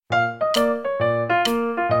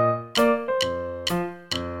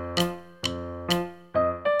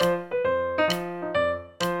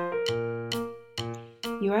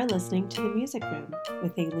listening to The Music Room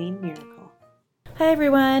with Aileen Miracle. Hi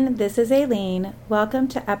everyone, this is Aileen. Welcome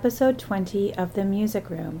to episode 20 of The Music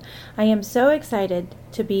Room. I am so excited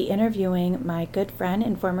to be interviewing my good friend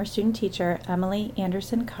and former student teacher, Emily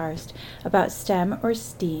Anderson Karst, about STEM or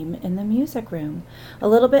STEAM in the music room. A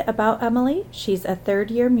little bit about Emily. She's a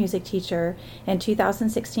third-year music teacher and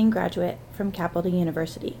 2016 graduate from Capital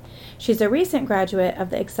University. She's a recent graduate of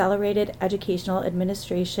the Accelerated Educational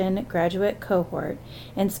Administration graduate cohort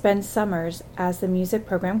and spends summers as the music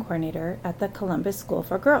program coordinator at the Columbus School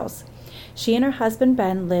for Girls. She and her husband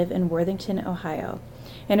Ben live in Worthington, Ohio.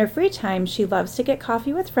 In her free time, she loves to get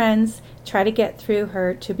coffee with friends, try to get through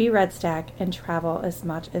her to-be red stack, and travel as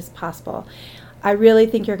much as possible. I really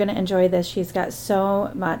think you're going to enjoy this. She's got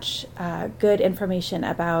so much good information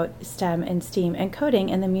about STEM and STEAM and coding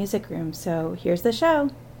in the music room. So here's the show.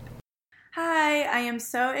 Hi, I am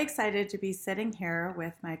so excited to be sitting here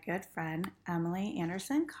with my good friend, Emily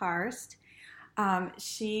Anderson Karst.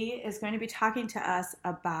 She is going to be talking to us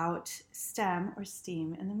about STEM or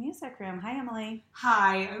STEAM in the music room. Hi, Emily.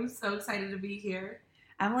 Hi, I'm so excited to be here.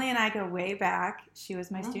 Emily and I go way back. She was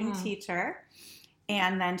my student teacher,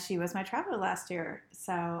 and then she was my traveler last year.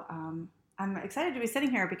 So I'm excited to be sitting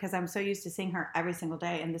here because I'm so used to seeing her every single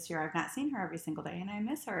day, and this year I've not seen her every single day, and I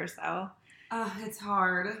miss her. So it's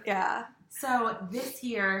hard. Yeah. So this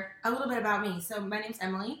year, a little bit about me. So my name's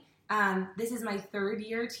Emily. This is my third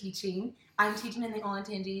year teaching. I'm teaching in the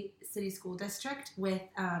Olentangy City School District with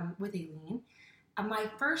Aileen. My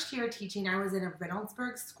first year teaching, I was in a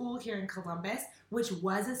Reynoldsburg school here in Columbus, which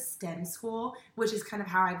was a STEM school, which is kind of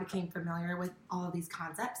how I became familiar with all of these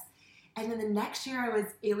concepts. And then the next year, I was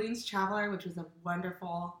Aileen's traveler, which was a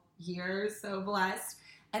wonderful year, so blessed.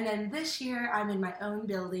 And then this year, I'm in my own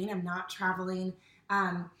building. I'm not traveling.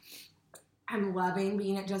 I'm loving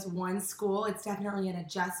being at just one school. It's definitely an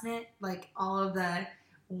adjustment. Like, all of the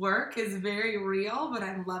work is very real, but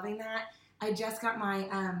I'm loving that. I just got my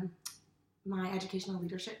my educational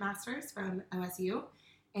leadership master's from OSU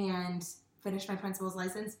and finished my principal's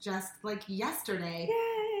license just like yesterday.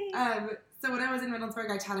 Yay! So when I was in Reynoldsburg,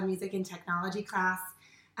 I taught a music and technology class.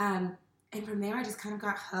 And from there, I just kind of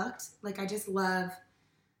got hooked. Like, I just love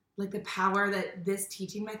like the power that this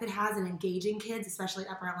teaching method has in engaging kids, especially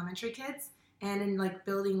upper elementary kids, and in like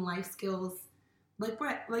building life skills like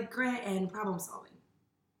grit and problem solving.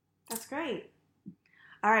 That's great.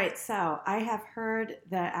 All right, so I have heard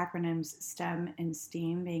the acronyms STEM and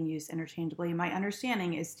STEAM being used interchangeably. My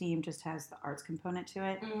understanding is STEAM just has the arts component to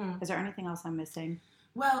it. Is there anything else I'm missing?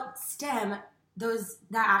 Well, STEM,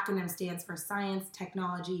 that acronym stands for science,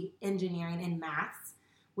 technology, engineering, and maths,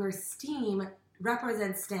 where STEAM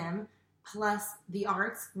represents STEM plus the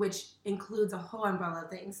arts, which includes a whole umbrella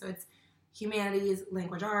of things. So it's humanities,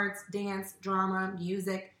 language arts, dance, drama,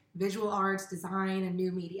 music, visual arts, design, and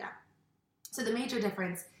new media. So the major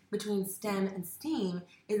difference between STEM and STEAM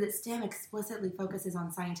is that STEM explicitly focuses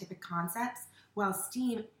on scientific concepts, while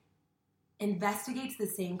STEAM investigates the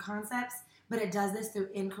same concepts, but it does this through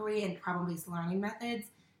inquiry and problem-based learning methods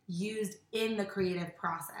used in the creative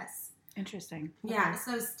process. Interesting. Yeah,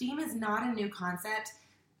 so STEAM is not a new concept.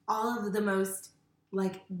 All of the most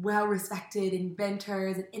like well-respected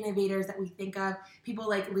inventors and innovators that we think of, people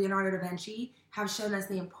like Leonardo da Vinci, have shown us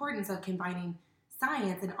the importance of combining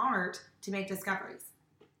science and art to make discoveries.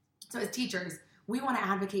 So as teachers, we want to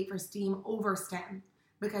advocate for STEAM over STEM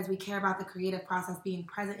because we care about the creative process being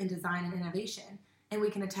present in design and innovation, and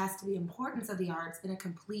we can attest to the importance of the arts in a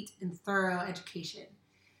complete and thorough education.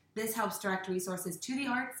 This helps direct resources to the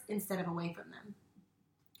arts instead of away from them.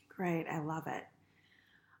 Great, I love it.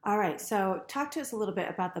 All right, so talk to us a little bit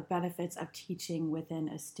about the benefits of teaching within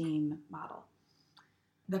a STEAM model.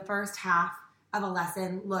 The first half of a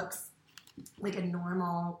lesson looks like a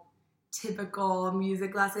normal, typical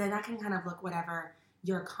music lesson, and that can kind of look whatever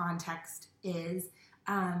your context is.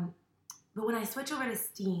 But when I switch over to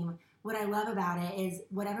STEAM, what I love about it is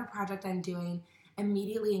whatever project I'm doing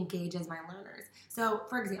immediately engages my learners. So,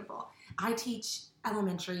 for example, I teach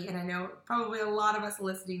elementary, and I know probably a lot of us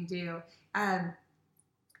listening do.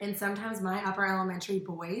 And sometimes my upper elementary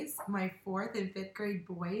boys, my 4th and 5th grade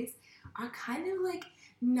boys, are kind of like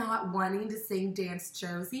not wanting to sing Dance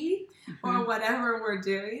Josie or whatever we're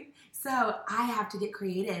doing. So I have to get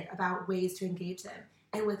creative about ways to engage them.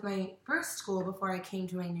 And with my first school, before I came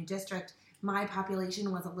to a new district, my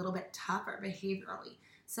population was a little bit tougher behaviorally.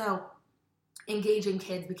 So engaging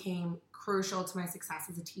kids became crucial to my success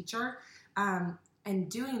as a teacher. And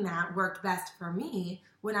doing that worked best for me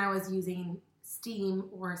when I was using STEAM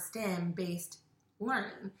or STEM-based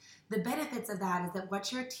learning. The benefits of that is that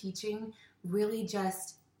what you're teaching really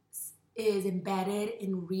just is embedded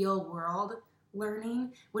in real-world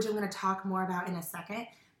learning, which I'm going to talk more about in a second.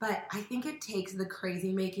 But I think it takes the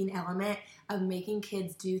crazy making element of making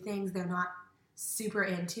kids do things they're not super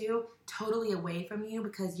into totally away from you,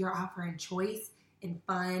 because you're offering choice and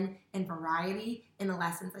fun and variety in the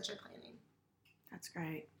lessons that you're planning. That's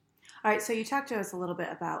great. All right, so you talked to us a little bit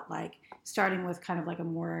about like starting with kind of like a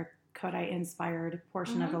more Kodai inspired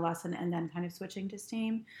portion of the lesson and then kind of switching to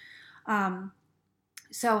STEAM.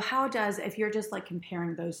 So how does, if you're just like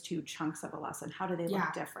comparing those two chunks of a lesson, how do they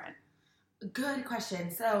look different? Good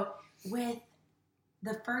question. So with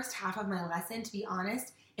the first half of my lesson, to be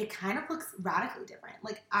honest, it kind of looks radically different.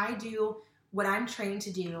 Like I do what I'm trained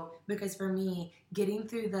to do, because for me, getting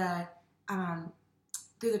through the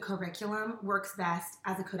curriculum works best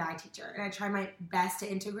as a Kodai teacher. And I try my best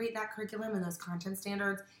to integrate that curriculum and those content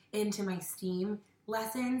standards into my STEAM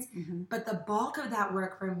lessons. Mm-hmm. But the bulk of that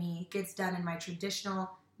work for me gets done in my traditional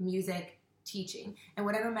music teaching. And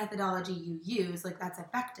whatever methodology you use, like that's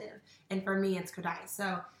effective. And for me, it's Kodai.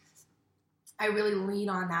 So I really lean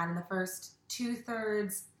on that in the first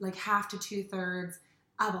 2/3, like half to 2/3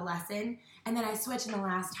 of a lesson. And then I switch in the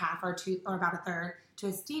last half or about a third to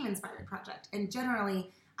a STEAM-inspired project. And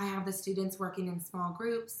generally, I have the students working in small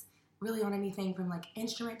groups, really on anything from like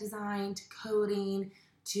instrument design to coding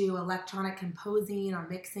to electronic composing or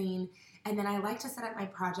mixing. And then I like to set up my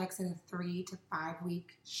projects in a 3 to 5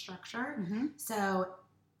 week structure. Mm-hmm. So,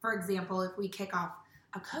 for example, if we kick off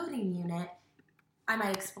a coding unit, I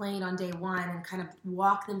might explain on day 1 and kind of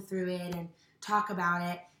walk them through it and talk about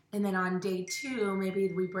it. And then on day 2,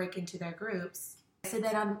 maybe we break into their groups. So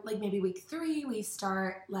then on like maybe week 3, we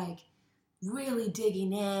start like really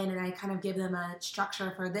digging in, and I kind of give them a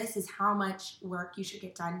structure for this is how much work you should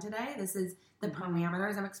get done today. This is the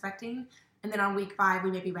parameters I'm expecting. And then on week 5,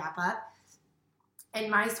 we maybe wrap up.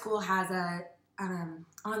 And my school has a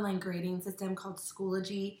online grading system called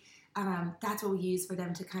Schoology. That's what we use for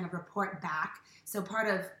them to kind of report back. So part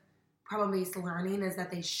of problem-based learning is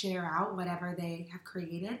that they share out whatever they have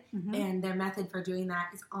created. Mm-hmm. And their method for doing that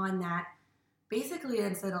is on that. Basically,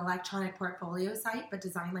 it's an electronic portfolio site, but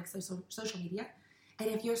designed like social media. And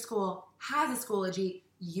if your school has a Schoology,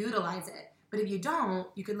 utilize it. But if you don't,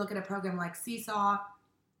 you could look at a program like Seesaw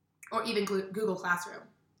or even Google Classroom.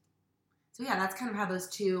 So yeah, that's kind of how those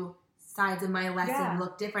two sides of my lesson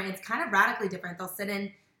look different. It's kind of radically different. They'll sit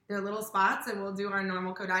in their little spots and we'll do our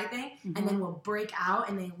normal Kodai thing. Mm-hmm. And then we'll break out,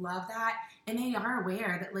 and they love that. And they are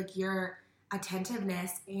aware that like your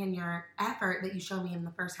attentiveness and your effort that you show me in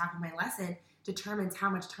the first half of my lesson determines how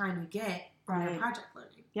much time you get on your project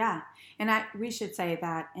learning. Yeah. And we should say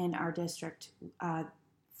that in our district,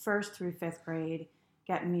 1st through 5th grade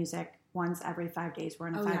get music once every 5 days. We're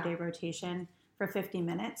in a 5-day rotation for 50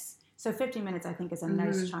 minutes. So 50 minutes, I think, is a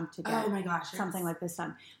nice chunk to get something like this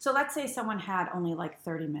done. So let's say someone had only like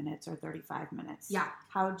 30 minutes or 35 minutes. Yeah.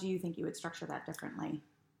 How do you think you would structure that differently?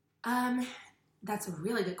 That's a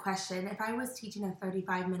really good question. If I was teaching a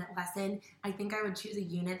 35-minute lesson, I think I would choose a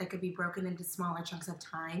unit that could be broken into smaller chunks of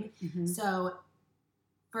time. Mm-hmm. So,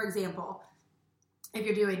 for example, if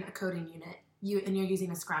you're doing a coding unit and you're using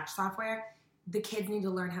a Scratch software, the kids need to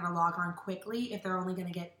learn how to log on quickly if they're only going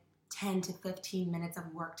to get 10 to 15 minutes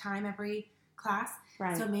of work time every class.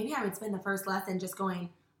 Right. So maybe I would spend the first lesson just going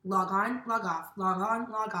log on, log off, log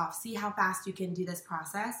on, log off, see how fast you can do this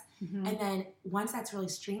process. Mm-hmm. And then once that's really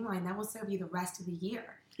streamlined, that will serve you the rest of the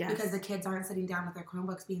year. Yes. Because the kids aren't sitting down with their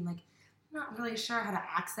Chromebooks being like, I'm not really sure how to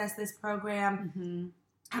access this program,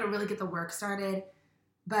 how to really get the work started.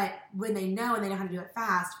 But when they know and they know how to do it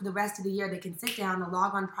fast, for the rest of the year, they can sit down. The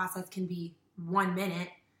log on process can be 1 minute.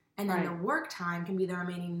 And then the work time can be the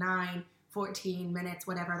remaining 9, 14 minutes,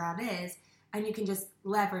 whatever that is. And you can just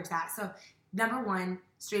leverage that. So number 1,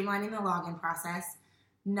 streamlining the login process.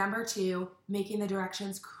 Number 2, making the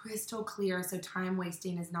directions crystal clear so time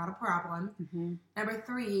wasting is not a problem. Mm-hmm. Number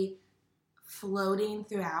 3, floating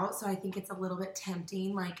throughout. So I think it's a little bit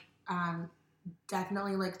tempting, like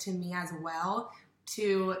definitely like to me as well,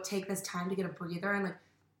 to take this time to get a breather and like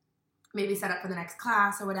maybe set up for the next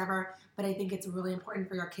class or whatever. But I think it's really important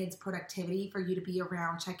for your kids' productivity for you to be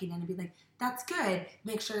around, checking in and be like, that's good.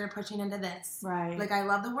 Make sure you're pushing into this. Right. Like, I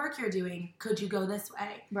love the work you're doing. Could you go this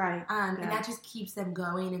way? Right. And that just keeps them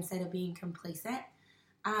going instead of being complacent.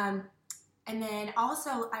 And then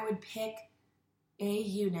also I would pick a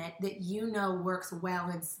unit that you know works well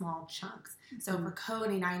in small chunks. Mm-hmm. So for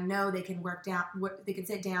coding, I know they can they can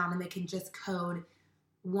sit down and they can just code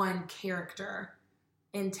one character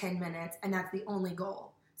in 10 minutes, and that's the only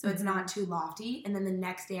goal. So it's not too lofty. And then the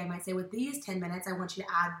next day I might say, with these 10 minutes, I want you to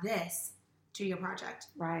add this to your project.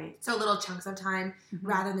 Right. So little chunks of time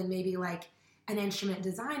rather than maybe like an instrument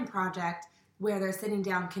design project where they're sitting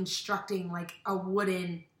down constructing like a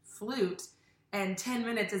wooden flute, and 10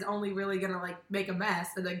 minutes is only really going to like make a mess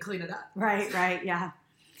and then clean it up. Right, yeah.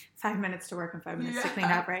 5 minutes to work and 5 minutes to clean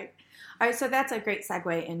up, right? All right, so that's a great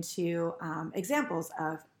segue into examples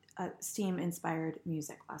of a STEAM-inspired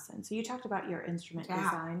music lesson. So you talked about your instrument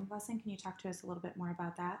design lesson. Can you talk to us a little bit more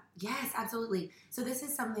about that? Yes, absolutely. So this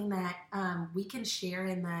is something that we can share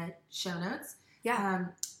in the show notes. Yeah.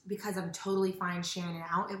 Because I'm totally fine sharing it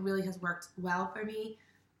out. It really has worked well for me.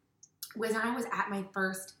 When I was at my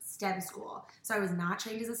first STEM school, so I was not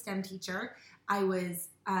trained as a STEM teacher. I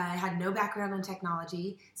had no background in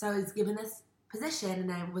technology, so I was given this position,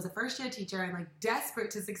 and I was a first-year teacher. I'm like desperate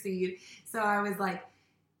to succeed, so I was like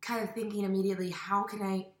kind of thinking immediately, how can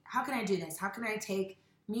I do this? How can I take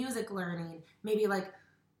music learning, maybe like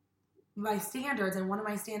my standards, and one of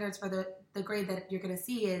my standards for the grade that you're going to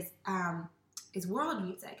see is world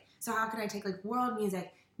music. So how can I take like world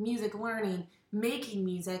music, music learning, making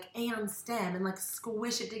music, and STEM, and like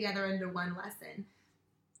squish it together into one lesson?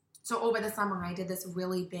 So over the summer, I did this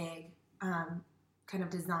really big kind of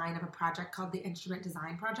design of a project called the Instrument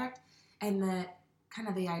Design Project. And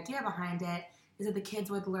the idea behind it is that the kids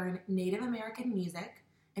would learn Native American music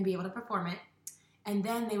and be able to perform it. And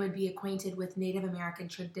then they would be acquainted with Native American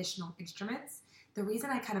traditional instruments. The reason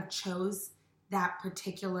I kind of chose that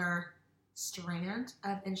particular strand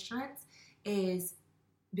of instruments is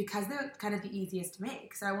because they're kind of the easiest to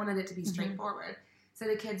make. So I wanted it to be straightforward. So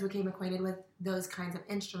the kids became acquainted with those kinds of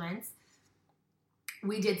instruments.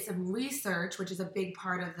 We did some research, which is a big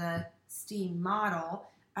part of the STEAM model.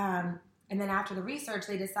 And then after the research,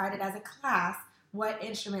 they decided as a class what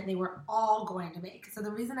instrument they were all going to make. So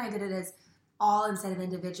the reason I did it as all instead of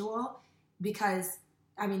individual, because,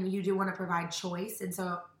 I mean, you do want to provide choice. And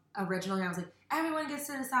so originally I was like, everyone gets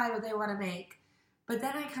to decide what they want to make. But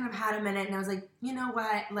then I kind of had a minute and I was like, you know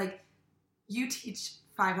what? Like, you teach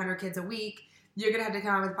 500 kids a week. You're going to have to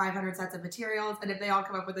come up with 500 sets of materials. And if they all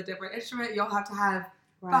come up with a different instrument, you'll have to have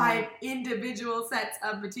 5 individual sets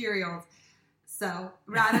of materials. So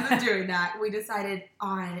rather than doing that, we decided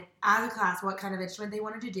on, as a class, what kind of instrument they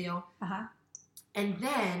wanted to do. And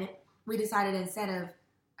then we decided instead of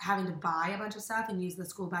having to buy a bunch of stuff and use the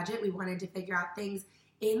school budget, we wanted to figure out things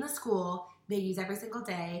in the school they use every single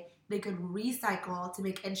day they could recycle to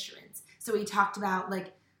make instruments. So we talked about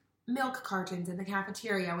like milk cartons in the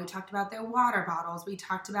cafeteria. We talked about their water bottles. We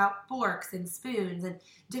talked about forks and spoons and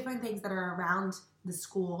different things that are around the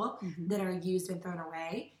school that are used and thrown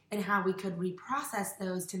away, and how we could reprocess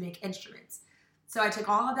those to make instruments. So I took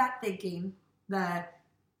all of that thinking, the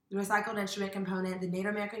recycled instrument component, the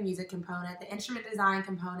Native American music component, the instrument design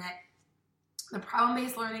component, the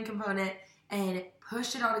problem-based learning component, and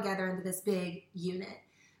pushed it all together into this big unit,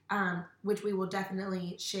 which we will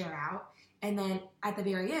definitely share out. And then at the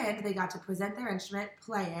very end, they got to present their instrument,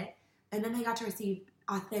 play it, and then they got to receive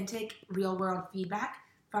authentic, real-world feedback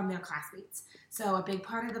from their classmates. So a big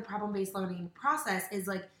part of the problem-based learning process is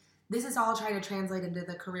like, this is all trying to translate into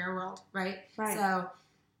the career world, right? So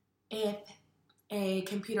if a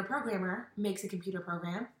computer programmer makes a computer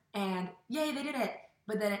program and yay, they did it,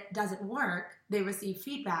 but then it doesn't work, they receive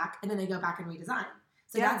feedback and then they go back and redesign.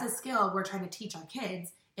 So that's a skill we're trying to teach our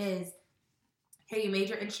kids is, hey, you made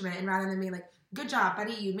your instrument, and rather than being like, good job,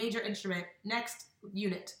 buddy, you made your instrument, next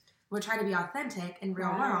unit, we're trying to be authentic in real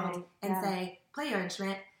world and say, play your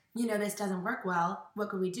instrument, you know, this doesn't work well, what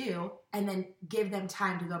could we do? And then give them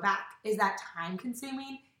time to go back. Is that time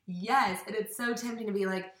consuming? Yes. And it's so tempting to be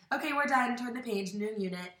like, okay, we're done, turn the page, new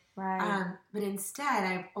unit. But instead,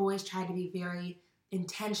 I've always tried to be very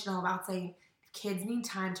intentional about saying, if kids need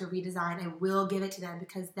time to redesign, I will give it to them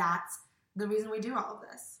because that's the reason we do all of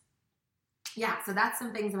this. Yeah, so that's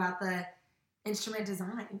some things about the instrument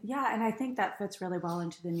design. Yeah, and I think that fits really well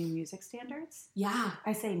into the new music standards. Yeah.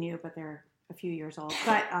 I say new, but they're a few years old.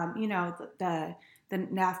 But, you know, the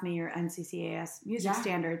NAFME or NCCAS music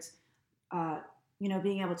standards, you know,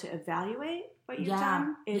 being able to evaluate what you've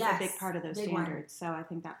done is a big part of those standards. So I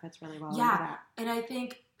think that fits really well into that. And I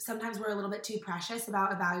think sometimes we're a little bit too precious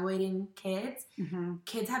about evaluating kids.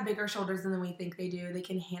 Kids have bigger shoulders than we think they do. They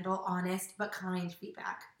can handle honest but kind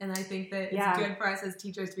feedback. And I think that it's good for us as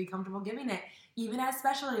teachers to be comfortable giving it. Even as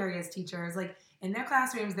special areas teachers, like in their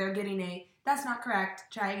classrooms, they're getting that's not correct,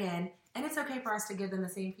 try again. And it's okay for us to give them the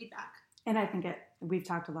same feedback. And I think we've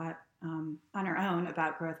talked a lot on our own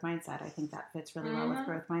about growth mindset. I think that fits really well with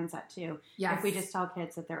growth mindset too. Yes. If we just tell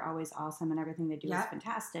kids that they're always awesome and everything they do is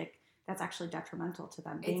fantastic, that's actually detrimental to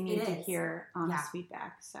them. They need to hear honest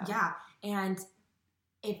feedback. So and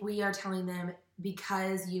if we are telling them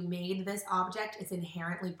because you made this object, it's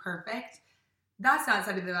inherently perfect, that's not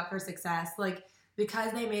setting them up for success. Like,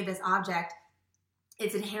 because they made this object,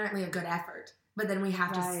 it's inherently a good effort. But then we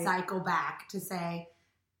have to Right. cycle back to say,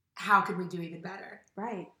 how can we do even better?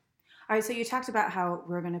 Right. All right, so you talked about how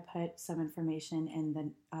we're going to put some information in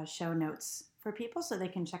the show notes for people so they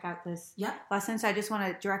can check out this Yep. lesson. So I just want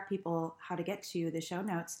to direct people how to get to the show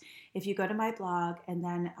notes. If you go to my blog and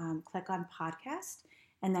then click on podcast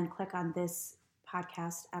and then click on this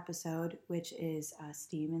podcast episode, which is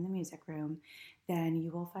STEAM in the Music Room, then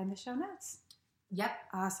you will find the show notes. Yep.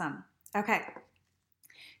 Awesome. Okay.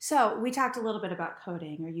 So we talked a little bit about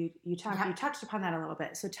coding, or you touched upon that a little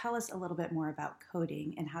bit. So tell us a little bit more about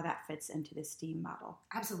coding and how that fits into the STEAM model.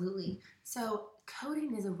 Absolutely. So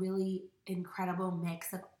coding is a really incredible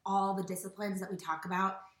mix of all the disciplines that we talk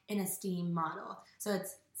about in a STEAM model. So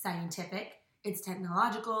it's scientific, it's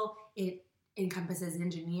technological, it encompasses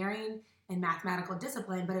engineering and mathematical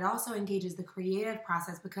discipline, but it also engages the creative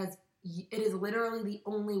process because it is literally the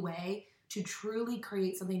only way to truly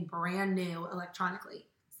create something brand new electronically.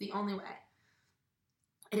 The only way.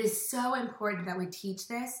 It is so important that we teach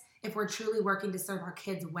this if we're truly working to serve our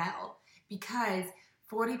kids well, because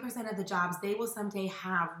 40% of the jobs they will someday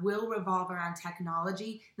have will revolve around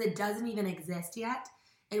technology that doesn't even exist yet,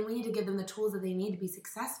 and we need to give them the tools that they need to be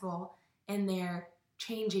successful in their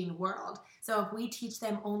changing world. So if we teach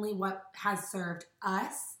them only what has served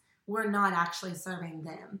us, we're not actually serving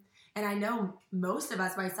them. And I know most of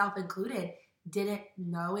us, myself included, didn't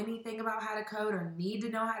know anything about how to code or need to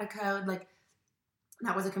know how to code. Like,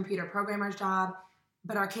 that was a computer programmer's job,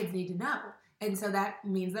 but our kids need to know. And so that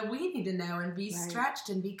means that we need to know and be stretched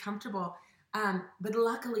and be comfortable. But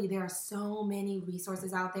luckily, there are so many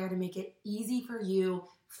resources out there to make it easy for you,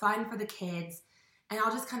 fun for the kids. And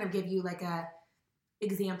I'll just kind of give you like a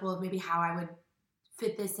example of maybe how I would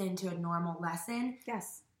fit this into a normal lesson.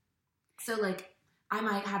 Yes. So like, I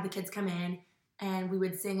might have the kids come in and we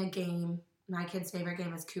would sing a game. My kid's favorite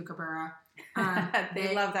game is Kookaburra.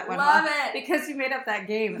 They love that one. Love it. Because you made up that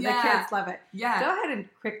game. And Yeah. the kids love it. Yeah. Go ahead and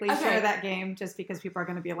quickly share that game just because people are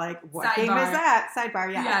going to be like, what game Sidebar. is that?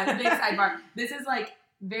 Sidebar, yeah. Yeah, big sidebar. This is like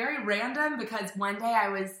very random because one day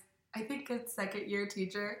I think a second year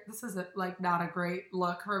teacher. This is like not a great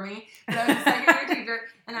look for me. But I was a second year teacher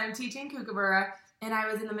and I'm teaching Kookaburra and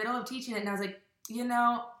I was in the middle of teaching it and I was like,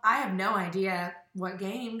 I have no idea what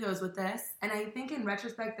game goes with this. And I think in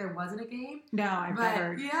retrospect, there wasn't a game. No, I've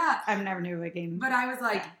never knew of a game. But I was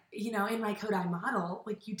like, in my Kodai model,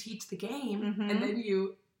 like you teach the game and then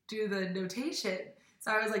you do the notation.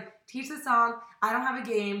 So I was like, teach the song. I don't have a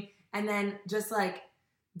game. And then just like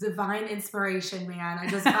divine inspiration, man. I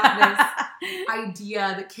just got this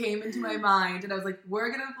idea that came into my mind. And I was like, we're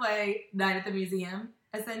going to play Night at the Museum,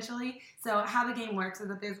 essentially. So how the game works is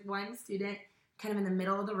that there's one student kind of in the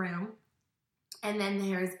middle of the room. And then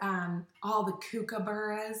there's all the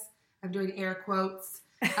kookaburras. I'm doing air quotes.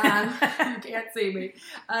 You can't see me.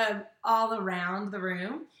 All around the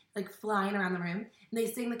room, like flying around the room. And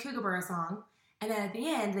they sing the kookaburra song. And then at the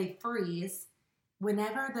end, they freeze.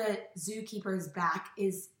 Whenever the zookeeper's back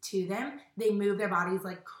is to them, they move their bodies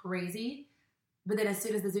like crazy. But then as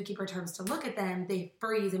soon as the zookeeper turns to look at them, they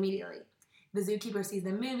freeze immediately. The zookeeper sees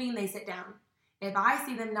them moving, they sit down. If I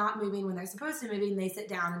see them not moving when they're supposed to moving, they sit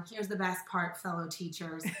down. And here's the best part, fellow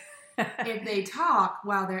teachers. If they talk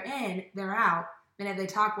while they're in, they're out. And if they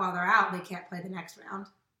talk while they're out, they can't play the next round.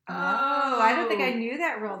 Oh, I don't think I knew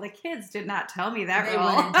that rule. The kids did not tell me that They rule.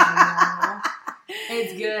 wouldn't tell you that rule.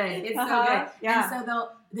 It's good. It's so good. Yeah. And so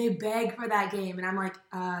they beg for that game. And I'm like,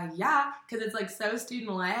 yeah, because it's like so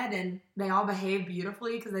student-led and they all behave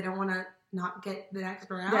beautifully because they don't want to not get the next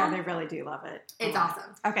round. Yeah, they really do love it. It's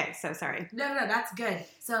awesome. Okay, so sorry. No, that's good.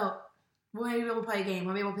 So maybe we'll play a game.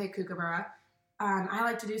 Maybe we'll play Kookaburra. I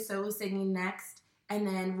like to do solo singing next, and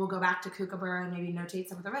then we'll go back to Kookaburra and maybe notate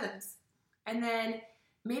some of the rhythms. And then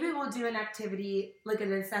maybe we'll do an activity, like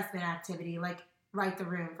an assessment activity, like Write the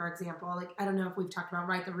Room, for example. Like, I don't know if we've talked about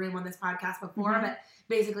Write the Room on this podcast before, but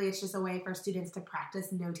basically it's just a way for students to practice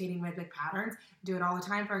notating rhythmic patterns. Do it all the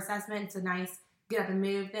time for assessment. It's a nice get up and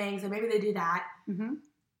move thing. So maybe they do that.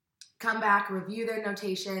 Come back, review their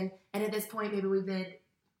notation. And at this point, maybe we've been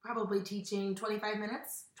probably teaching 25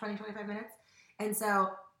 minutes. And so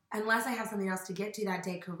unless I have something else to get to that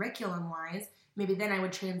day curriculum-wise, maybe then I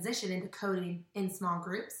would transition into coding in small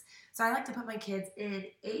groups. So I like to put my kids in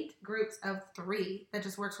 8 groups of 3. That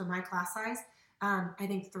just works for my class size. I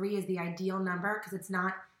think 3 is the ideal number because it's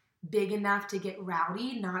not big enough to get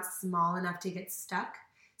rowdy, not small enough to get stuck.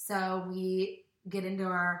 So we get into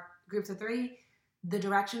our groups of 3. The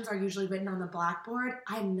directions are usually written on the blackboard.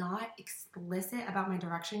 I'm not explicit about my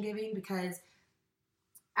direction giving because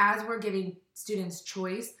as we're giving students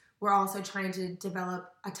choice, we're also trying to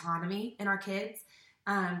develop autonomy in our kids.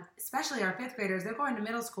 Especially our fifth graders, they're going to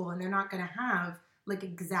middle school and they're not going to have like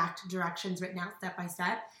exact directions written out step by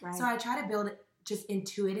step. Right. So I try to build just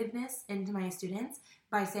intuitiveness into my students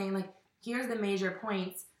by saying like, here's the major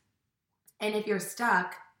points. And if you're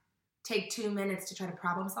stuck, take 2 minutes to try to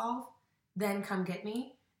problem solve, then come get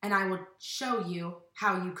me. And I will show you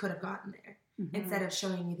how you could have gotten there instead of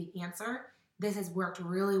showing you the answer. This has worked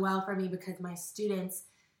really well for me because my students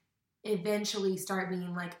eventually start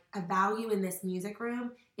being like, a value in this music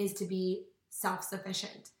room is to be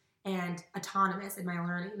self-sufficient and autonomous in my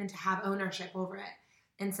learning and to have ownership over it.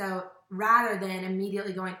 And so rather than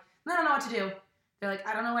immediately going, I don't know what to do. They're like,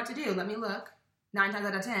 I don't know what to do. Let me look. 9 times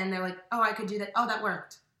out of 10, they're like, oh, I could do that. Oh, that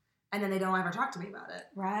worked. And then they don't ever talk to me about it.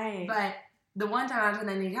 Right. But the one time out of 10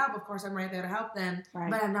 they need help, of course, I'm right there to help them.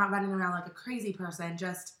 Right. But I'm not running around like a crazy person,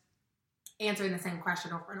 just answering the same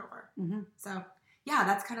question over and over. So, yeah,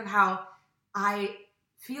 that's kind of how I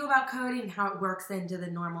feel about coding and how it works into the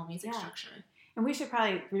normal music structure. And we should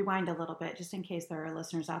probably rewind a little bit just in case there are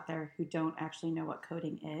listeners out there who don't actually know what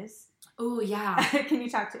coding is. Oh, yeah. Can you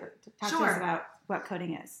talk to us about what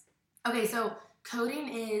coding is? Okay, so coding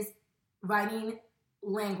is writing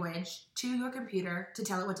language to your computer to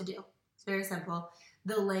tell it what to do. It's very simple.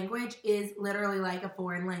 The language is literally like a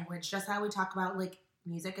foreign language. Just how we talk about like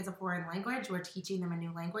music is a foreign language. We're teaching them a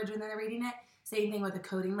new language when they're reading it. Same thing with the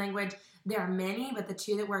coding language. There are many, but the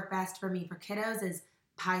two that work best for me for kiddos is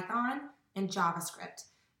Python and JavaScript.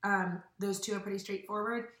 Those two are pretty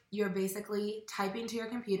straightforward. You're basically typing to your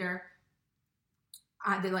computer.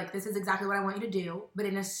 They're like, this is exactly what I want you to do, but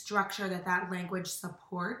in a structure that language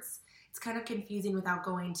supports. It's kind of confusing without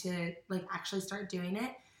going to like actually start doing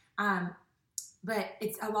it. But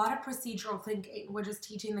it's a lot of procedural thinking. We're just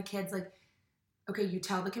teaching the kids like, okay, you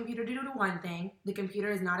tell the computer to do one thing. The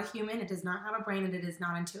computer is not a human. It does not have a brain and it is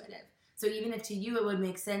not intuitive. So even if to you it would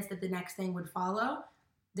make sense that the next thing would follow,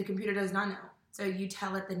 the computer does not know. So you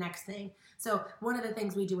tell it the next thing. So one of the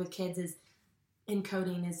things we do with kids is in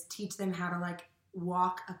coding is teach them how to like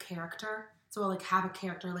walk a character. So we'll like have a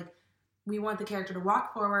character, like we want the character to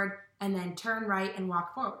walk forward and then turn right and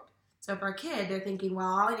walk forward. So for a kid, they're thinking, well,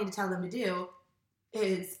 all I need to tell them to do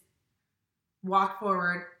is walk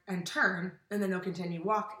forward and turn, and then they'll continue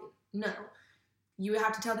walking. No. You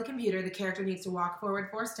have to tell the computer the character needs to walk forward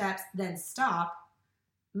 4 steps, then stop,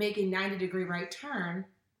 make a 90-degree right turn,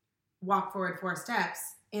 walk forward 4 steps,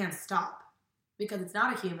 and stop. Because it's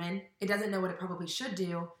not a human. It doesn't know what it probably should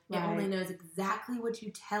do. Right. It only knows exactly what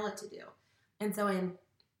you tell it to do. And so in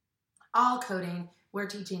all coding, we're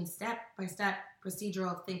teaching step-by-step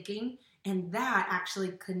procedural thinking, and that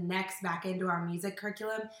actually connects back into our music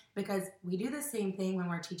curriculum because we do the same thing when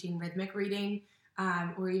we're teaching rhythmic reading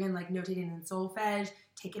or even like notating in solfege.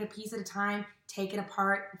 Take it a piece at a time, take it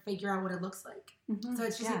apart, and figure out what it looks like. So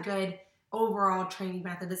it's just a good overall training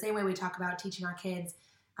method. The same way we talk about teaching our kids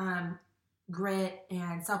grit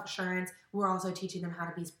and self-assurance, we're also teaching them how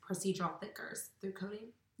to be procedural thinkers through coding.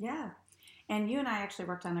 Yeah. And you and I actually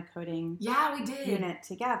worked on a coding we did. unit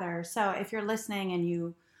together. So if you're listening and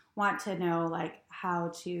you want to know like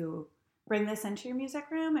how to bring this into your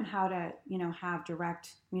music room and how to, have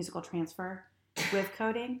direct musical transfer with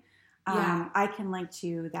coding, I can link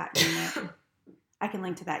to that unit. I can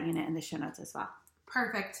link to that unit in the show notes as well.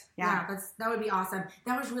 Perfect. Yeah, that would be awesome.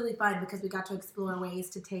 That was really fun because we got to explore ways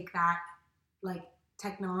to take that like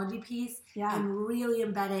technology piece and really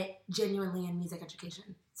embed it genuinely in music education.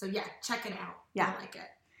 So check it out. I like it.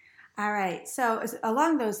 All right. So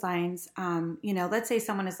along those lines, let's say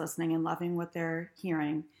someone is listening and loving what they're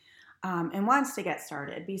hearing and wants to get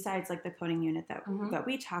started. Besides like the coding unit that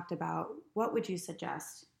we talked about, what would you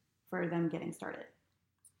suggest for them getting started?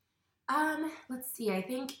 Let's see. I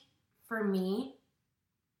think for me,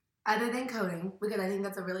 other than coding, because I think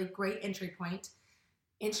that's a really great entry point,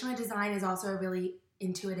 instrument design is also a really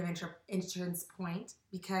intuitive entrance point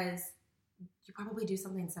because you probably do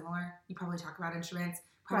something similar. You probably talk about instruments,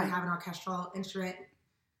 probably have an orchestral instrument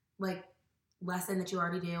like lesson that you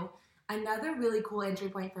already do. Another really cool entry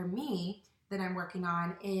point for me that I'm working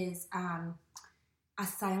on is a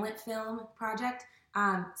silent film project.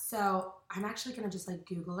 So I'm actually going to just like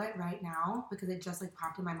Google it right now because it just like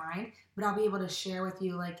popped in my mind, but I'll be able to share with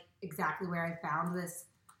you like exactly where I found this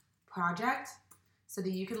project so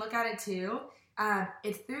that you can look at it too.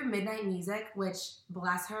 It's through Midnight Music, which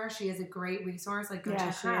bless her, she is a great resource. Like go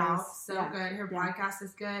check her out. So good. Her podcast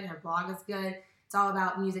is good. Her blog is good. It's all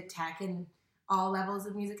about music tech and all levels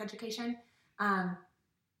of music education.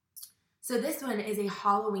 So this one is a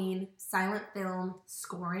Halloween silent film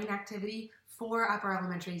scoring activity for upper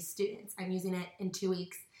elementary students. I'm using it in 2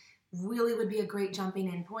 weeks. Really would be a great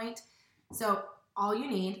jumping in point. So all you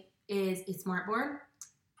need is a smartboard,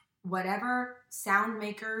 whatever sound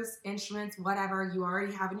makers, instruments, whatever you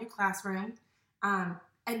already have in your classroom.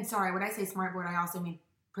 And sorry, when I say smartboard, I also mean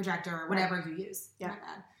projector or whatever you use. Yeah. My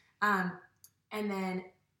bad. And then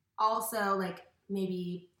also like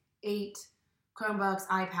maybe 8 Chromebooks,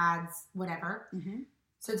 iPads, whatever. Mm-hmm.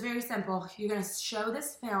 So it's very simple. You're going to show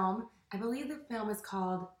this film. I believe the film is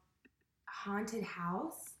called Haunted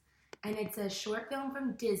House. And it's a short film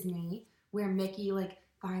from Disney where Mickey like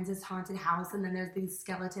finds this haunted house and then there's these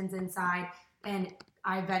skeletons inside. And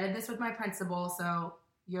I vetted this with my principal, so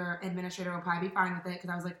your administrator will probably be fine with it because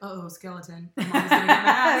I was like, oh, skeleton. My mom's gonna get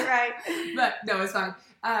mad. Right. But no, it's fine.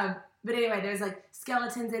 But anyway, there's like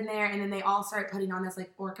skeletons in there and then they all start putting on this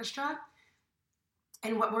like orchestra.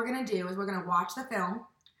 And what we're going to do is we're going to watch the film.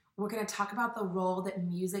 We're going to talk about the role that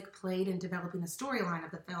music played in developing the storyline of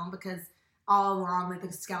the film because all along, like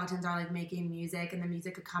the skeletons are like making music and the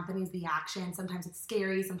music accompanies the action. Sometimes it's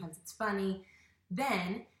scary, sometimes it's funny.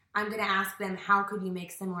 Then I'm going to ask them, how could you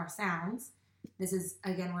make similar sounds? This is,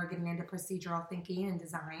 again, we're getting into procedural thinking and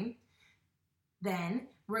design. Then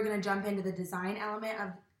we're going to jump into the design element of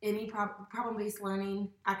any problem-based learning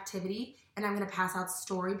activity, and I'm going to pass out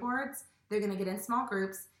storyboards. They're going to get in small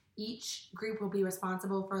groups. Each group will be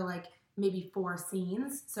responsible for like maybe 4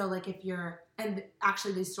 scenes. So like and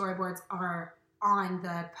actually these storyboards are on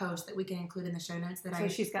the post that we can include in the show notes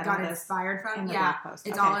that she's got inspired from. In the blog post.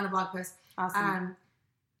 It's okay. all in the blog post. Awesome.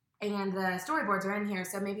 And the storyboards are in here.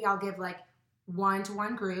 So maybe I'll give like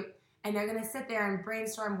 1-to-1 group and they're going to sit there and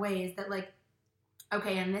brainstorm ways that like,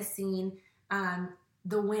 okay, in this scene,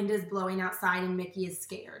 the wind is blowing outside and Mickey is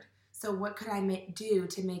scared. So what could I do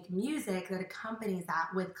to make music that accompanies that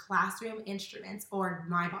with classroom instruments or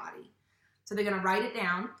my body? So they're going to write it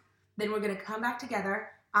down. Then we're going to come back together.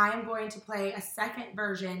 I am going to play a second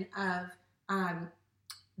version of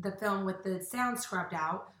the film with the sound scrubbed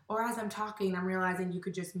out. Or as I'm talking, I'm realizing you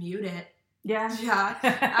could just mute it. Yeah.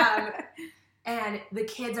 Yeah. And the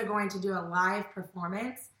kids are going to do a live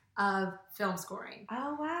performance of film scoring.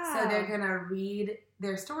 Oh, wow. So they're going to read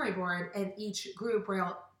their storyboard and each group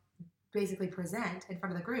will basically present in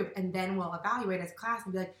front of the group and then we'll evaluate as a class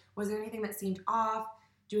and be like, was there anything that seemed off?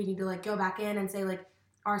 Do we need to like go back in and say like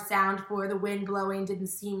our sound for the wind blowing didn't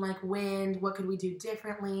seem like wind? What could we do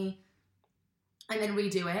differently? And then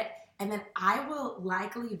redo it. And then I will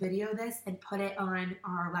likely video this and put it on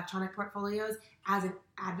our electronic portfolios as an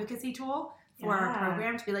advocacy tool for our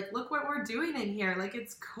program to be like, look what we're doing in here. Like,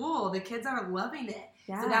 it's cool. The kids are loving it.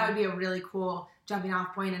 Yeah. So that would be a really cool jumping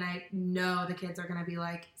off point, and I know the kids are going to be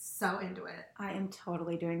like so into it. I am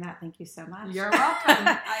totally doing that. Thank you so much. You're welcome.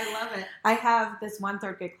 I love it. I have this one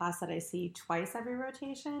third grade class that I see twice every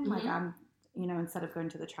rotation. Mm-hmm. Like I'm, instead of going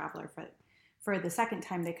to the Traveler for the second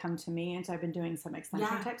time they come to me, and so I've been doing some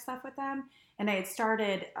extension type stuff with them. And I had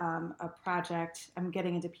started a project. I'm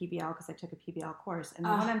getting into PBL because I took a PBL course, and the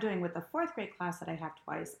one I'm doing with the 4th grade class that I have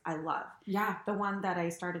twice, I love. Yeah. The one that I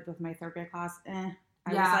started with my 3rd grade class,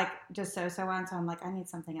 I was like just so on, so I'm like, I need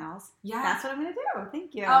something else. Yeah. That's what I'm going to do.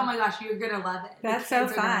 Thank you. Oh my gosh, you're going to love it. That's so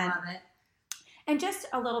fun. Love it. And just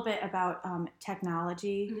a little bit about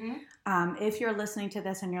technology. Mm-hmm. If you're listening to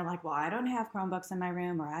this and you're like, well, I don't have Chromebooks in my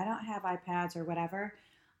room or I don't have iPads or whatever,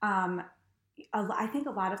 I think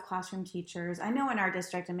a lot of classroom teachers, I know in our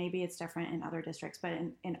district, and maybe it's different in other districts, but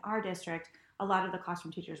in our district, a lot of the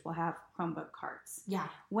classroom teachers will have Chromebook carts. Yeah.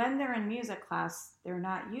 When they're in music class, they're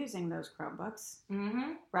not using those Chromebooks,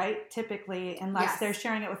 right? Typically, unless they're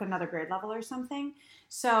sharing it with another grade level or something.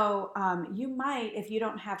 So you might, if you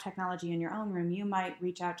don't have technology in your own room, you might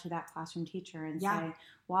reach out to that classroom teacher and say,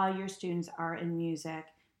 while your students are in music,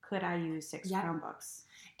 could I use 6 Chromebooks?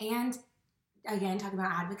 And again, talking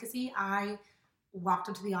about advocacy, I walked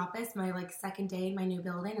up to the office my second day in my new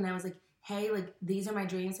building, and I was like, hey, these are my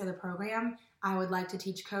dreams for the program. I would like to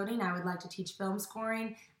teach coding. I would like to teach film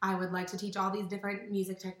scoring. I would like to teach all these different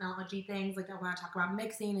music technology things. I want to talk about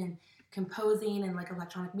mixing and composing and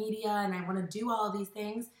electronic media, and I want to do all of these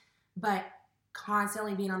things, but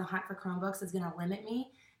constantly being on the hunt for Chromebooks is going to limit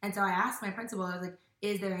me. And so I asked my principal, I was like,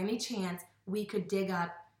 is there any chance we could dig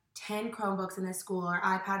up 10 Chromebooks in this school or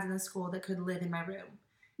iPads in this school that could live in my room?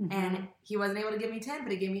 Mm-hmm. And he wasn't able to give me 10,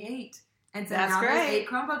 but he gave me 8. And so now there's 8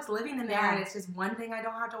 Chromebooks living in there, and it's just one thing I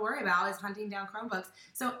don't have to worry about is hunting down Chromebooks.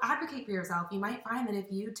 So advocate for yourself. You might find that if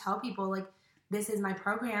you tell people, this is my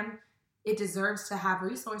program, it deserves to have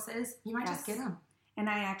resources, you might just get them. And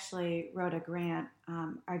I actually wrote a grant.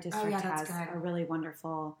 Our district has a really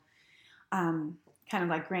wonderful kind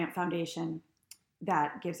of grant foundation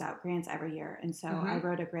that gives out grants every year. And so I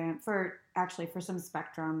wrote a grant for some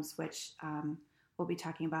spectrums, which we'll be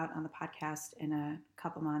talking about on the podcast in a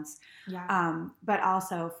couple months. Yeah. But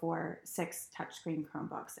also for 6 touchscreen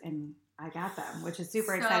Chromebooks, and I got them, which is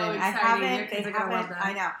super So exciting.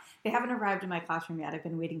 I know. They haven't arrived in my classroom yet. I've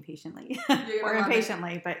been waiting patiently or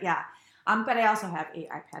impatiently, but yeah. But I also have 8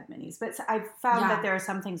 iPad minis. But I've found that there are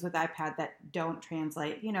some things with iPad that don't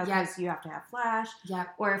translate, because you have to have Flash. Yep.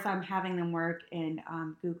 Or if I'm having them work in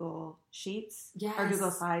Google Sheets or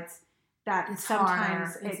Google Slides, that it's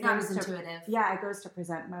sometimes it's not as intuitive. Yeah, it goes to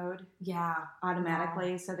present mode. Yeah.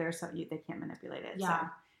 Automatically, so they can't manipulate it. Yeah.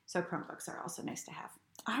 So Chromebooks are also nice to have.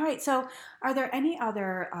 All right. So, are there any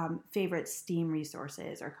other favorite STEAM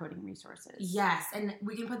resources or coding resources? Yes, and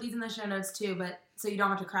we can put these in the show notes too, but so you don't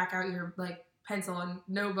have to crack out your pencil and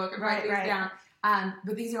notebook and write these down.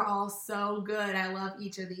 But these are all so good. I love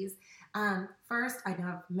each of these. First, I know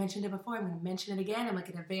I've mentioned it before. I'm going to mention it again. I'm like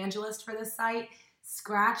an evangelist for this site.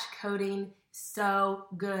 Scratch coding, so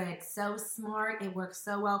good, so smart. It works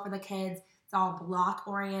so well for the kids. It's all block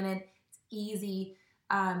oriented. It's easy.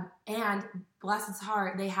 And bless its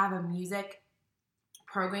heart, they have a music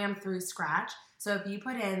program through Scratch. So if you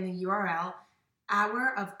put in the URL,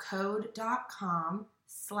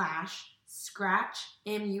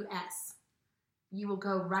 hourofcode.com/scratchmus, you will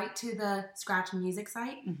go right to the Scratch music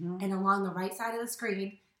site. And along the right side of the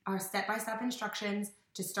screen are step-by-step instructions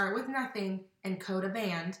to start with nothing and code a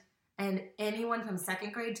band. And anyone from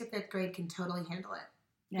 2nd grade to 5th grade can totally handle it.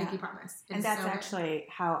 Yeah. Pinky promise. And that's actually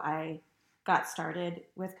how I got started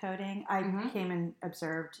with coding. I came and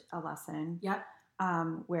observed a lesson. Yep.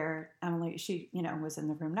 Where Emily, she, was in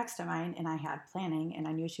the room next to mine, and I had planning, and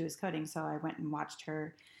I knew she was coding, so I went and watched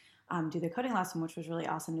her do the coding lesson, which was really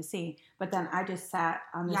awesome to see. But then I just sat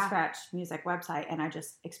on the Scratch music website, and I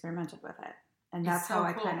just experimented with it. And that's how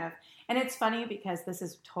I kind of, and it's funny because this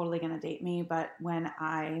is totally going to date me, but when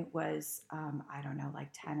I was, 10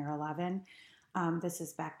 or 11, this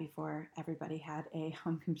is back before everybody had a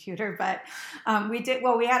home computer, but we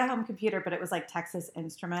had a home computer, but it was like Texas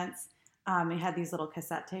Instruments. It had these little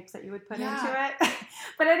cassette tapes that you would put into it.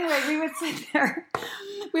 But anyway, we would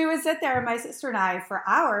sit there, my sister and I, for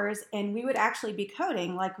hours, and we would actually be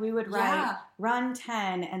coding. Like we would write run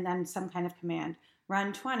 10 and then some kind of command,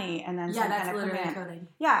 run 20 and then some kind of command. Coding.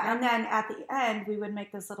 Yeah, and then at the end, we would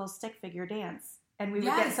make this little stick figure dance. And we would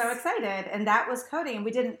get so excited. And that was coding. And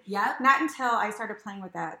we didn't, not until I started playing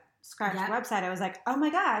with that Scratch website, I was like, oh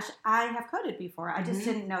my gosh, I have coded before. I just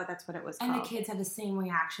didn't know that's what it was called. And the kids have the same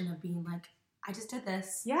reaction of being like, I just did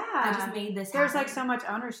this. Yeah. I just made this There's happen. like so much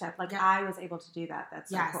ownership. Like I was able to do that.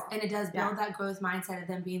 That's so cool. And it does build that growth mindset of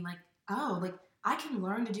them being like, oh, like I can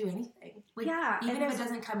learn to do anything. Like even if it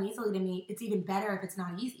doesn't come easily to me, it's even better if it's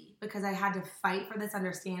not easy because I had to fight for this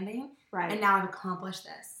understanding. Right. And now I've accomplished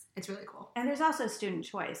this. It's really cool. And there's also student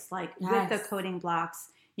choice. Like with the coding blocks,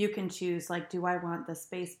 you can choose like, do I want the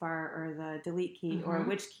space bar or the delete key or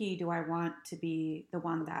which key do I want to be the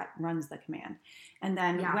one that runs the command? And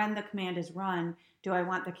then when the command is run, do I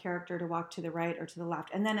want the character to walk to the right or to the left?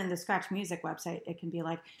 And then in the Scratch Music website, it can be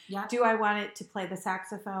like, do I want it to play the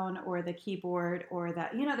saxophone or the keyboard or the,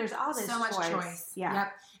 there's all this so much choice. Yeah.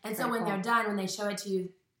 Yep. And so when they're done, when they show it to you,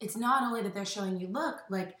 it's not only that they're showing you, look,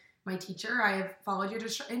 like, my teacher, I have followed your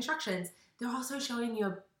instructions. They're also showing you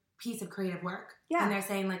a piece of creative work. Yeah. And they're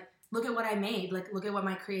saying, like, look at what I made. Like, look at what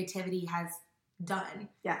my creativity has done.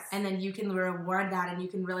 Yes. And then you can reward that and you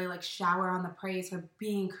can really, like, shower on the praise for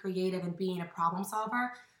being creative and being a problem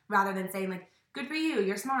solver rather than saying, like, good for you.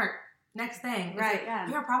 You're smart. Next thing. Right, like,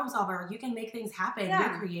 you're a problem solver. You can make things happen.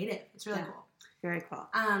 Yeah. You're creative. It's really cool. Very cool.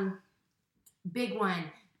 Big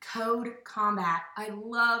one. Code Combat. I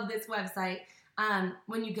love this website.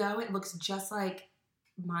 When you go, it looks just like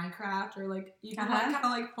Minecraft or like even kind of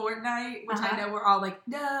like Fortnite, which I know we're all like,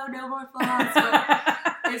 no more flops,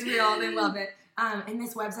 but it's real. They love it. And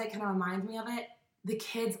this website kind of reminds me of it. The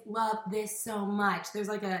kids love this so much. There's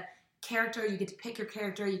like a character. You get to pick your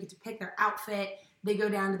character. You get to pick their outfit. They go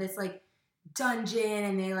down to this like dungeon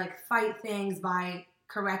and they like fight things by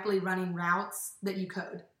correctly running routes that you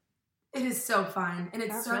code. It is so fun. And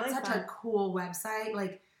it's such a cool website.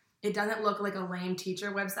 Like, it doesn't look like a lame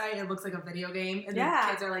teacher website. It looks like a video game. And the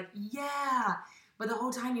kids are like, yeah. But the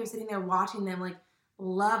whole time you're sitting there watching them, like,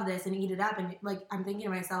 love this and eat it up. And, like, I'm thinking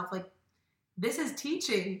to myself, like, this is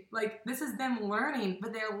teaching. Like, this is them learning.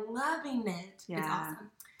 But they're loving it. Yeah. It's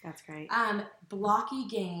awesome. That's great. Blocky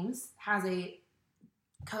Games has a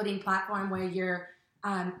coding platform where you're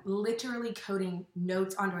literally coding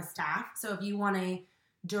notes onto a staff. So if you want to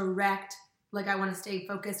direct... Like, I want to stay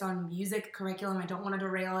focused on music curriculum. I don't want to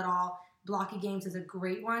derail at all. Blocky Games is a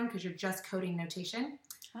great one because you're just coding notation.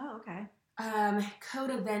 Oh, okay. Code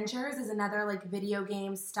Avengers is another, like, video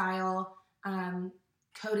game style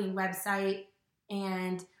coding website.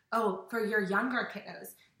 And, for your younger kiddos,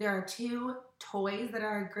 there are 2 toys that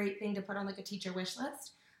are a great thing to put on like a teacher wish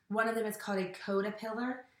list. One of them is called a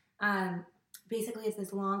Codapillar. Basically, it's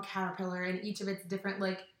this long caterpillar, and each of its different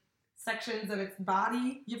like sections of its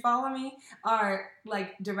body, you follow me, are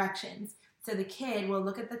like directions. So the kid will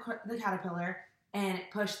look at the caterpillar and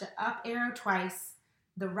push the up arrow twice,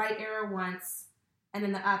 the right arrow once, and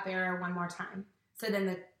then the up arrow one more time. So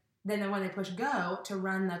then when they push go to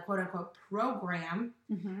run the quote unquote program,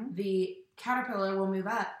 the caterpillar will move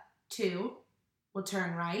up 2, will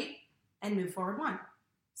turn right, and move forward 1.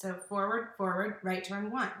 So forward, right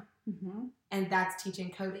turn 1. And that's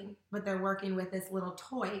teaching coding. But they're working with this little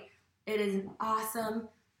toy. It is an awesome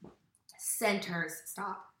centers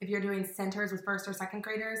stop. If you're doing centers with 1st or 2nd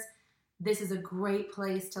graders, this is a great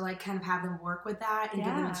place to like kind of have them work with that and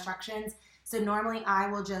give them instructions. So normally I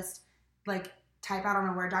will just like type out on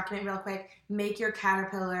a Word document real quick, make your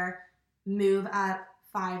caterpillar move up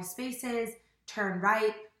 5 spaces, turn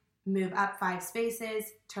right, move up 5 spaces,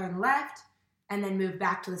 turn left, and then move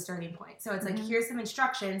back to the starting point. So it's like, here's some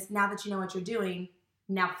instructions. Now that you know what you're doing,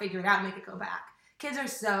 now figure it out, make it go back. Kids are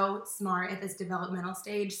so smart at this developmental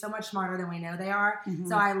stage, so much smarter than we know they are.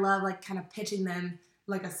 So I love like kind of pitching them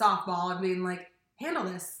like a softball and being like, handle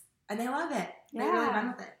this. And they love it. They really run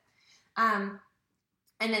with it.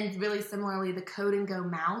 And then really similarly, the Code and Go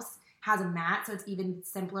mouse has a mat, so it's even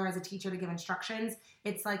simpler as a teacher to give instructions.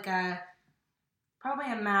 It's like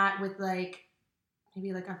probably a mat with like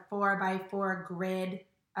maybe like a 4x4 grid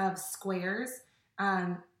of squares.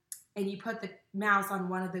 And you put the mouse on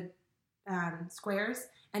one of the squares,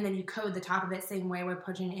 and then you code the top of it same way with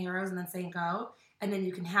pushing arrows and then saying go. And then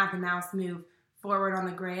you can have the mouse move forward on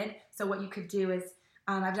the grid. So what you could do is,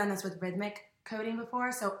 I've done this with rhythmic coding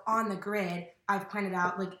before. So on the grid, I've printed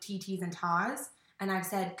out like TTs and TAs, and I've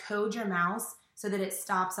said code your mouse so that it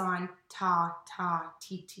stops on ta, ta,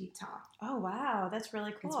 TT, ta. Oh, wow. That's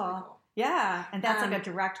really cool. It's really cool. Yeah. And that's like a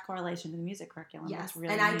direct correlation to the music curriculum. Yes. That's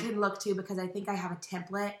really and I can look too, because I think I have a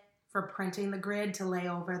template for printing the grid to lay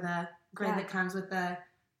over the grid that comes with the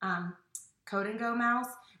Code and Go mouse.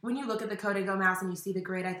 When you look at the Code and Go mouse and you see the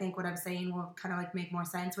grid, I think what I'm saying will kind of like make more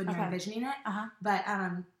sense when you're envisioning it.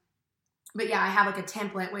 But yeah, I have like a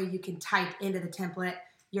template where you can type into the template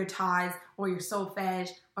your TAs or your solfege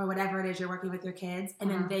or whatever it is you're working with your kids, and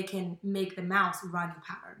then they can make the mouse run the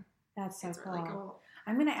pattern. That's so cool. Really cool.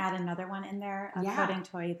 I'm going to add another one in there. A coding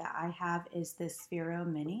toy that I have is this Sphero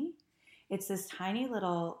Mini. It's this tiny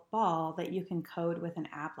little ball that you can code with an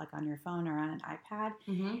app like on your phone or on an iPad.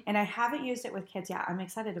 And I haven't used it with kids yet. I'm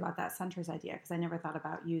excited about that centers idea because I never thought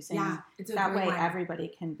about using that way. Everybody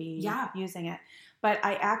can be using it. But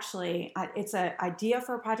I actually, it's an idea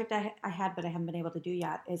for a project I had, but I haven't been able to do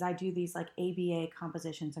yet, is I do these like ABA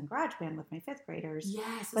compositions in GarageBand with my 5th graders.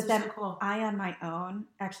 Yes, but then so cool. I on my own,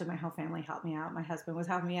 actually my whole family helped me out. My husband was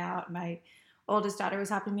helping me out. My oldest daughter was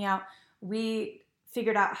helping me out. We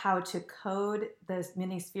figured out how to code this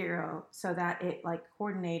mini Sphero so that it like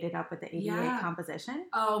coordinated up with the ABA composition.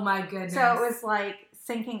 Oh my goodness. So it was like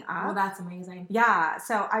syncing up. Well, that's amazing. Yeah.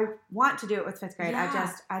 So I want to do it with 5th grade. I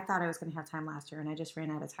thought I was going to have time last year and I just ran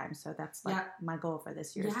out of time. So that's like my goal for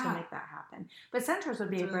this year is to make that happen. But centers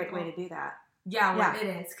would be a great way to do that. Yeah, well, it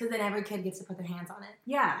is. Because then every kid gets to put their hands on it.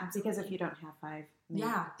 Yeah. Absolutely. Because if you don't have 5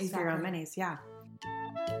 Sphero minis. Yeah.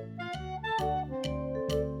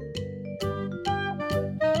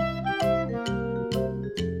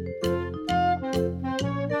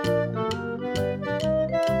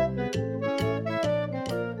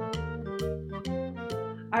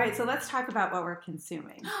 All right, so let's talk about what we're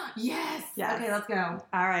consuming. Yes. Okay, let's go.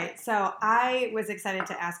 All right. So I was excited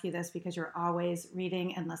to ask you this because you're always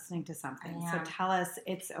reading and listening to something. So tell us,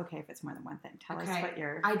 it's okay if it's more than one thing. Tell us what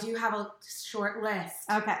you're... I do have a short list.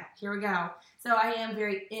 Okay. Here we go. So I am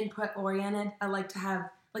very input oriented. I like to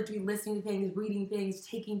be listening to things, reading things,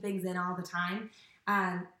 taking things in all the time.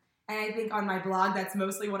 And I think on my blog, that's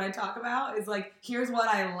mostly what I talk about is like, here's what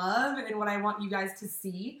I love and what I want you guys to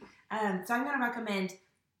see. So I'm going to recommend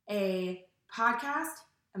a podcast,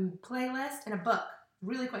 a playlist, and a book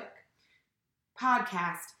really quick.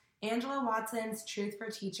 Podcast. Angela Watson's Truth for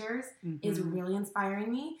Teachers is really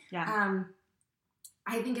inspiring me. Yeah.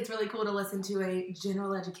 I think it's really cool to listen to a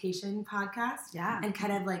general education podcast and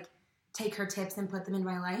kind of like take her tips and put them in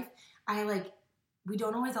my life. We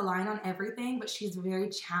don't always align on everything, but she's very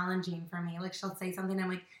challenging for me. Like she'll say something and I'm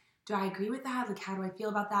like, do I agree with that? Like, how do I feel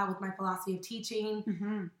about that with my philosophy of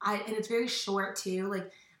teaching? And it's very short too.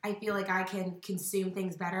 Like, I feel like I can consume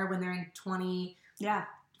things better when they're in 20,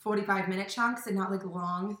 45-minute chunks and not like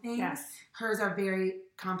long things. Yes. Hers are very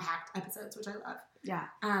compact episodes, which I love. Yeah.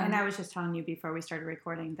 And I was just telling you before we started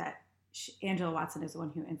recording that Angela Watson is the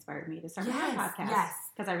one who inspired me to start my podcast. Yes.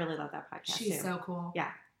 Because I really love that podcast She's too. so cool.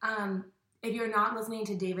 Yeah. If you're not listening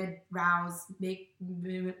to David Rao's Make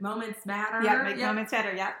Moments Matter. Yeah, Make Moments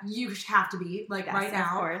Matter, yeah. You have to be, right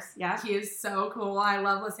now. Of course, yeah. He is so cool. I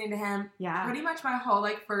love listening to him. Yeah. Pretty much my whole,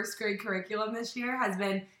 first grade curriculum this year has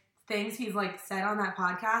been things he's, said on that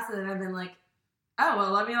podcast, and then I've been like, oh,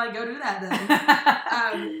 well, let me, go do that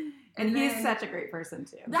then. And he's such a great person,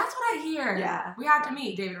 too. That's what I hear. Yeah. We have to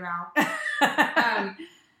meet David Rao.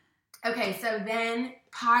 Okay, so then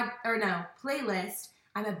playlist.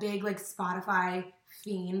 I'm a big, Spotify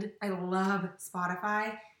fiend. I love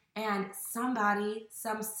Spotify. And some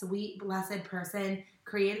sweet, blessed person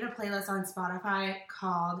created a playlist on Spotify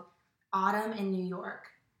called Autumn in New York.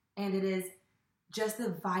 And it is just the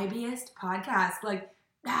vibiest podcast.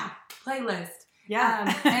 Playlist.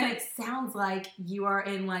 Yeah. And it sounds like you are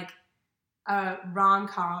in, a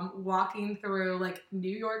rom-com walking through,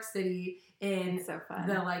 New York City in so fun.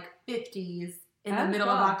 The, 50s in the middle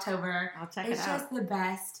of October. I'll check it out. It's just the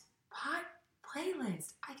best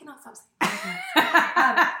playlist. I cannot stop saying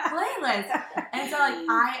playlist. And so,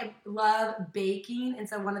 I love baking. And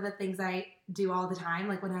so one of the things I do all the time,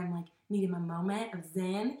 when I'm, needing a moment of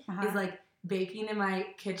zen, is, baking in my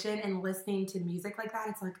kitchen and listening to music like that.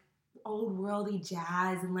 It's, old worldy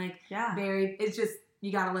jazz and, it's just,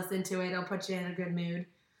 you got to listen to it. It'll put you in a good mood.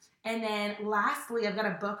 And then lastly, I've got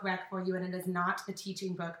a book rec for you, and it is not a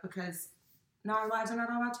teaching book because our lives are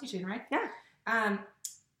not all about teaching, right? Yeah.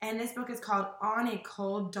 And this book is called On a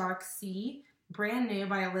Cold, Dark Sea, brand new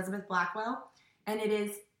by Elizabeth Blackwell. And it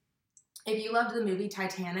is, if you loved the movie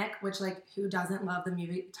Titanic, which, who doesn't love the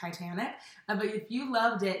movie Titanic? But if you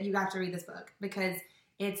loved it, you have to read this book because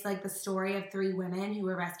it's, the story of 3 women who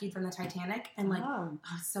were rescued from the Titanic. And, oh,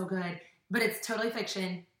 so good. But it's totally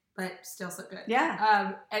fiction, but still so good.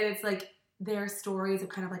 Yeah. And it's, their stories of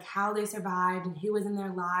kind of, how they survived and who was in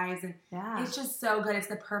their lives. And it's just so good. It's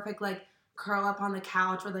the perfect, curl up on the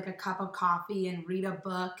couch with, a cup of coffee and read a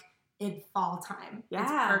book in fall time. Yeah.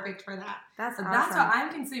 It's perfect for that. That's awesome. That's what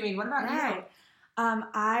I'm consuming. What about you?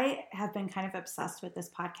 I have been kind of obsessed with this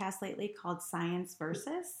podcast lately called Science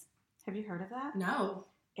Versus. Have you heard of that? No.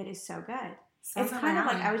 It is so good. It's kind of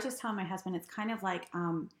I was just telling my husband, it's kind of like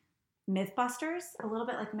Mythbusters, a little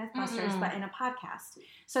bit like Mythbusters, but in a podcast.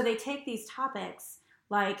 So they take these topics,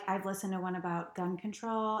 I've listened to one about gun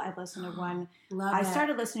control. I've listened to one. I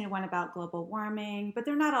started listening to one about global warming, but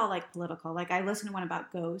they're not all political. I listened to one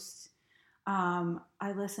about ghosts.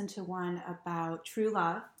 I listened to one about true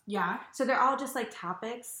love. Yeah. So they're all just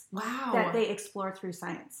topics that they explore through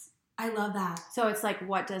science. I love that. So it's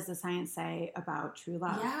what does the science say about true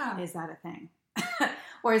love? Yeah. Is that a thing?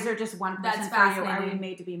 Or is there just one person for you? Are we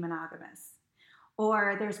made to be monogamous?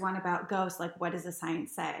 Or there's one about ghosts. What does the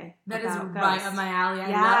science say? That is ghosts? Right up my alley. I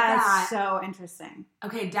love that. It's so interesting.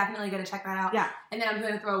 Okay, definitely going to check that out. Yeah. And then I'm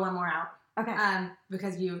going to throw one more out. Okay.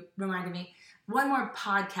 Because you reminded me. One more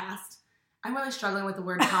podcast. I'm really struggling with the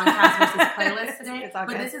word podcast versus playlist today. It's all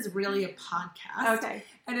good. But this is really a podcast. Okay.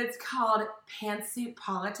 And it's called Pantsuit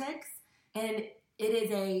Politics. And it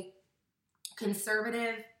is a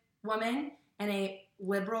conservative woman and a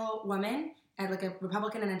liberal woman, and a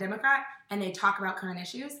Republican and a Democrat, and they talk about current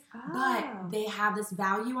issues. Oh. But they have this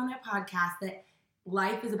value on their podcast that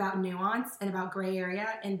life is about nuance and about gray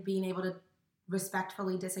area and being able to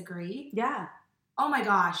respectfully disagree. Yeah. Oh my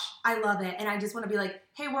gosh, I love it. And I just want to be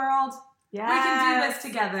hey world, we can do this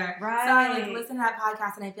together. Right. So I listen to that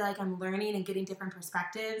podcast and I feel I'm learning and getting different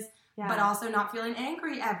perspectives, but also not feeling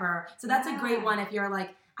angry ever. So that's a great one if you're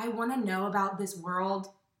I want to know about this world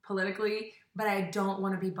politically, but I don't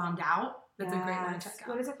want to be bummed out. That's a great one to check out.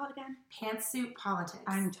 What is it called again? Pantsuit Politics.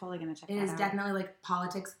 I'm totally going to check it out. It is definitely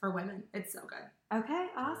politics for women. It's so good. Okay,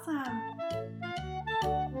 awesome.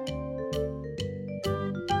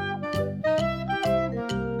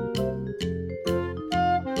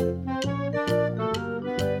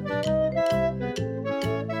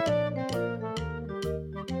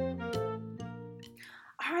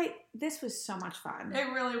 This was so much fun.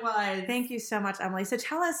 It really was. Thank you so much, Emily. So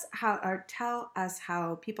tell us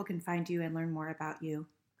how people can find you and learn more about you.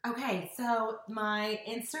 Okay, so my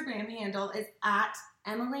Instagram handle is at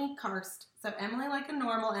Emily Karst. So Emily like a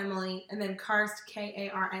normal Emily, and then Karst,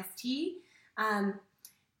 Karst.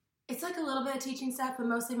 It's a little bit of teaching stuff, but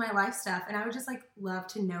mostly my life stuff. And I would just love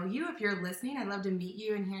to know you. If you're listening, I'd love to meet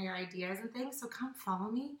you and hear your ideas and things. So come follow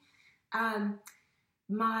me.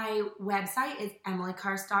 My website is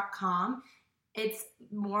emilykarst.com. It's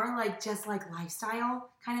more just lifestyle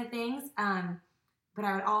kind of things. But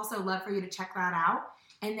I would also love for you to check that out.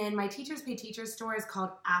 And then my Teachers Pay Teachers store is called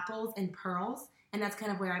Apples and Pearls. and that's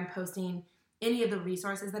kind of where I'm posting any of the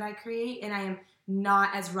resources that I create. And I am not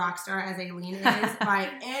as rock star as Aileen is by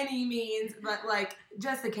any means, but like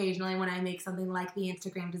just occasionally when I make something like the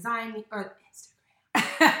Instagram design or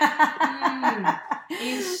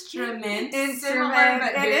instrument, similar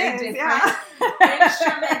but very different. Yeah.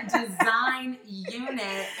 Instrument design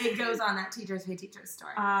unit. It goes on that Teachers Pay Teachers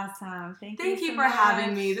story. Awesome. Thank you for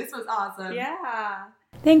having me. This was awesome. Yeah.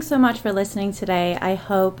 Thanks so much for listening today. I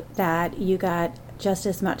hope that you got just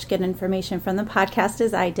as much good information from the podcast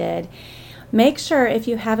as I did. Make sure, if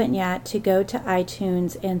you haven't yet, to go to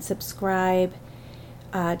iTunes and subscribe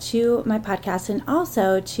to my podcast, and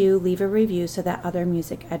also to leave a review so that other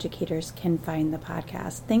music educators can find the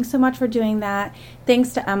podcast. Thanks so much for doing that. Thanks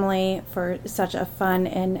to Emily for such a fun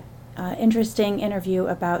and interesting interview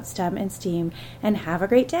about STEM and STEAM, and have a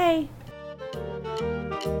great day.